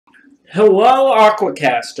Hello,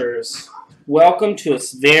 Aquacasters. Welcome to a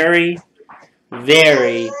very,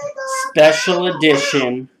 very special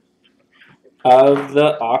edition of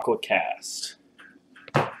the Aquacast.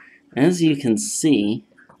 As you can see,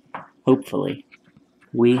 hopefully,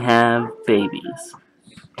 we have babies.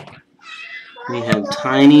 We have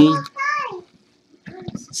tiny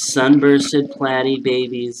Sun Bursted Platy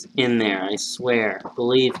Babies in there, I swear.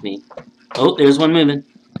 Believe me. Oh, there's one moving.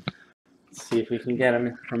 Let's see if we can get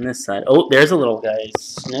him from this side. Oh, there's a little guy.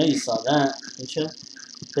 I know you saw that, didn't you?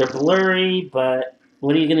 They're blurry, but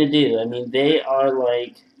what are you going to do? I mean, they are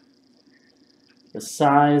like the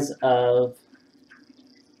size of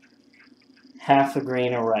half a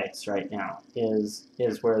grain of rice right now is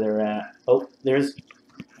where they're at. Oh, there's...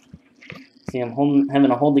 See, I'm having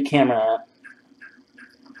to hold the camera up.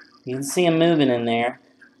 You can see them moving in there.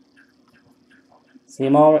 See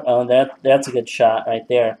them all? Oh, that's a good shot right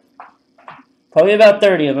there. Probably about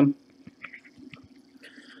 30 of them.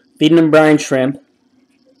 Feeding them brine shrimp.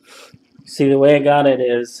 See, the way I got it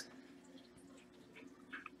is,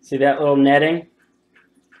 see that little netting?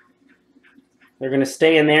 They're going to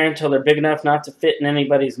stay in there until they're big enough not to fit in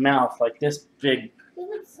anybody's mouth, like this big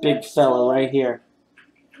fella right here.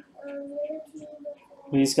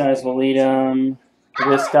 These guys will eat them.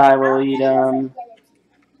 This guy will eat them.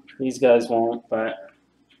 These guys won't, but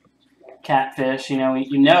catfish, you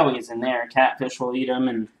know he's in there. Catfish will eat them,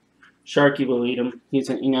 and Sharky will eat them. He's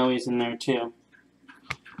in there too.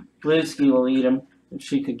 Bluesky will eat him if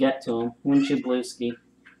she could get to him. Wouldn't you, Bluesky?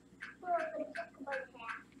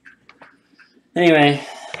 Anyway,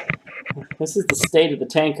 this is the state of the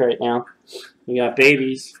tank right now. We got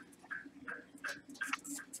babies.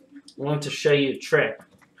 I want to show you a trick.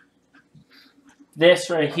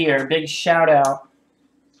 This right here, big shout out.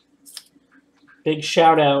 Big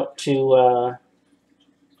shout out to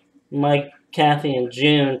Mike, Kathy, and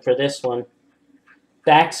June for this one.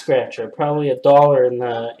 Back scratcher, probably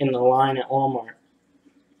 $1 in the line at Walmart.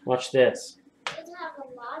 Watch this. It have a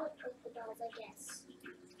lot of the dolls, I guess.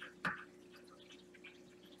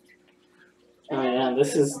 Oh yeah,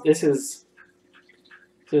 this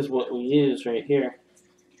is what we use right here.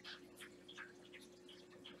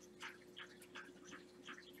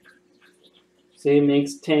 See, it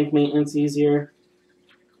makes tank maintenance easier.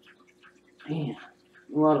 Man,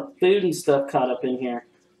 a lot of food and stuff caught up in here.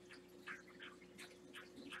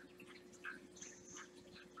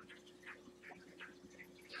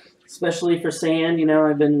 Especially for sand, you know,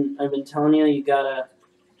 I've been telling you, you gotta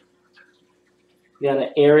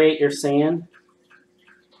aerate your sand.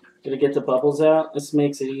 Gotta get the bubbles out. This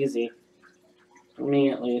makes it easy, for me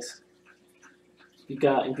at least.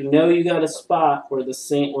 If you know you got a spot where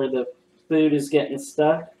the food is getting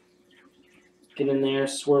stuck, get in there,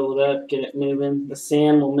 swirl it up, get it moving. The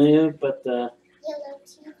sand will move, but the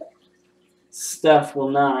stuff will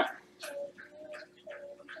not.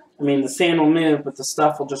 I mean, the sand will move, but the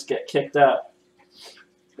stuff will just get kicked up.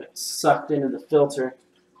 Get sucked into the filter.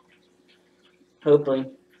 Hopefully.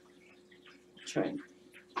 Try and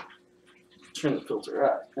turn the filter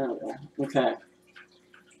up. There we go. Okay.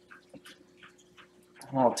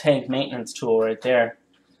 A little tank maintenance tool right there.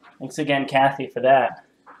 Thanks again, Kathy, for that.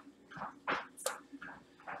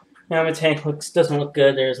 Now my tank doesn't look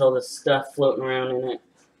good. There's all this stuff floating around in it.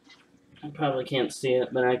 I probably can't see it,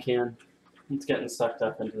 but I can. It's getting sucked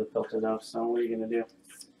up into the filter though, so what are you going to do?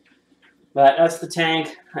 But that's the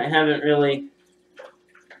tank. I haven't really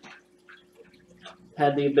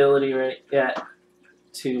had the ability right yet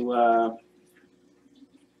to,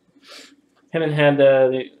 haven't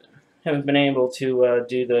been able to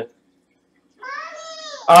do the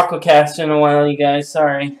Aquacast in a while, you guys,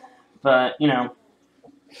 sorry. But, you know,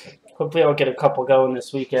 hopefully I'll get a couple going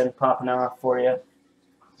this weekend, popping off for you.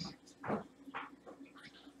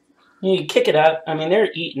 You kick it up. I mean,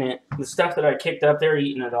 they're eating it. The stuff that I kicked up, they're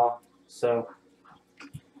eating it all. So,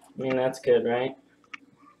 I mean, that's good, right?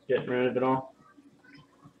 Getting rid of it all.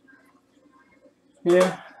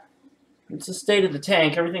 Yeah. It's the state of the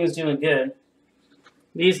tank. Everything's doing good.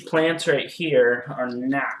 These plants right here are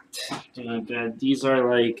not doing good. These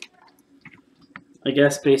are like, I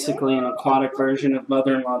guess, basically an aquatic version of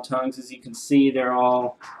mother-in-law tongues. As you can see, they're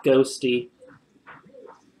all ghosty.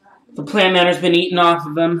 The plant matter's been eaten off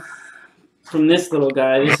of them. From this little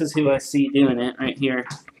guy, this is who I see doing it right here.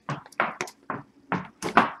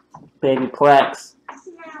 Baby Plex.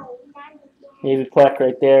 Baby Plex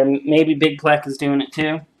right there. Maybe Big Plex is doing it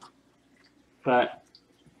too. But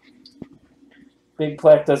Big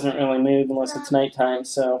Plex doesn't really move unless it's nighttime,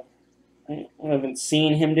 so I haven't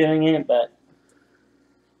seen him doing it, but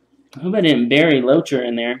I hope I didn't bury Locher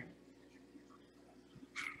in there.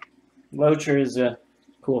 Locher is a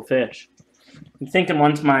Cool fish. I'm thinking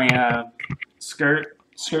once my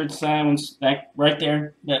skirt's dying, once that right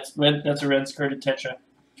there, that's a red skirted tetra.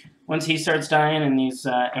 Once he starts dying and these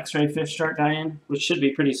X-ray fish start dying, which should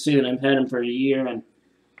be pretty soon. I've had them for a year, and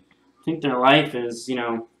I think their life is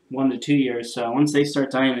 1 to 2 years. So once they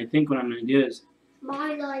start dying, I think what I'm going to do is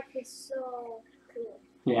My life is so cool.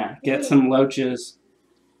 yeah, get some loaches,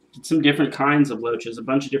 get some different kinds of loaches, a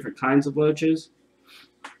bunch of different kinds of loaches.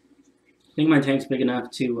 I think my tank's big enough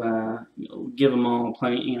to give them all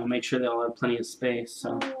plenty, make sure they all have plenty of space.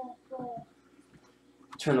 So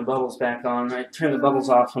turn the bubbles back on. I turn the bubbles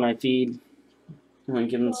off when I feed, and I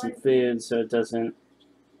give them some food so it doesn't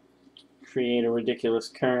create a ridiculous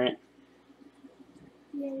current,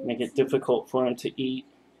 make it difficult for them to eat.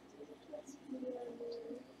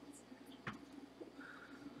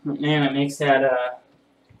 Man, it makes that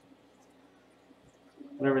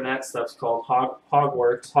whatever that stuff's called,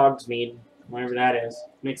 hogsmeade, whatever that is,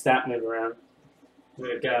 makes that move around.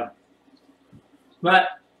 There we go. But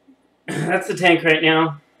that's the tank right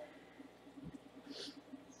now.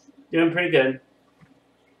 Doing pretty good.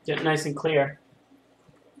 Getting nice and clear.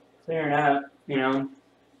 Clearing up,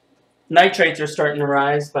 Nitrates are starting to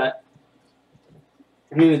rise, but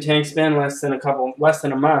I mean the tank's been less than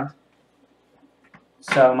a month.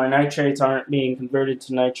 So my nitrates aren't being converted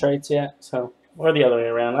to nitrites yet. So or the other way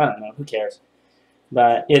around, I don't know, who cares.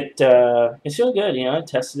 But it's really good, I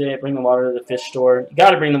tested it, bring the water to the fish store. You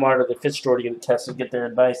gotta bring the water to the fish store to get it tested, get their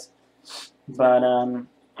advice. But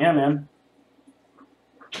yeah, man.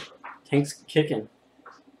 Tank's kicking.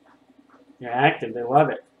 They're active, they love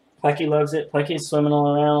it. Plecky loves it. Plecky's swimming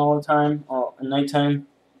all around all the time, at nighttime.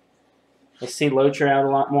 I see Locher out a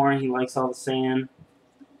lot more. He likes all the sand.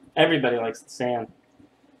 Everybody likes the sand.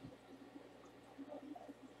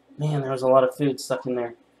 Man, there was a lot of food stuck in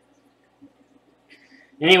there.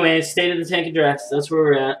 Anyway, state of the tank address. That's where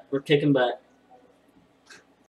we're at. We're kicking butt.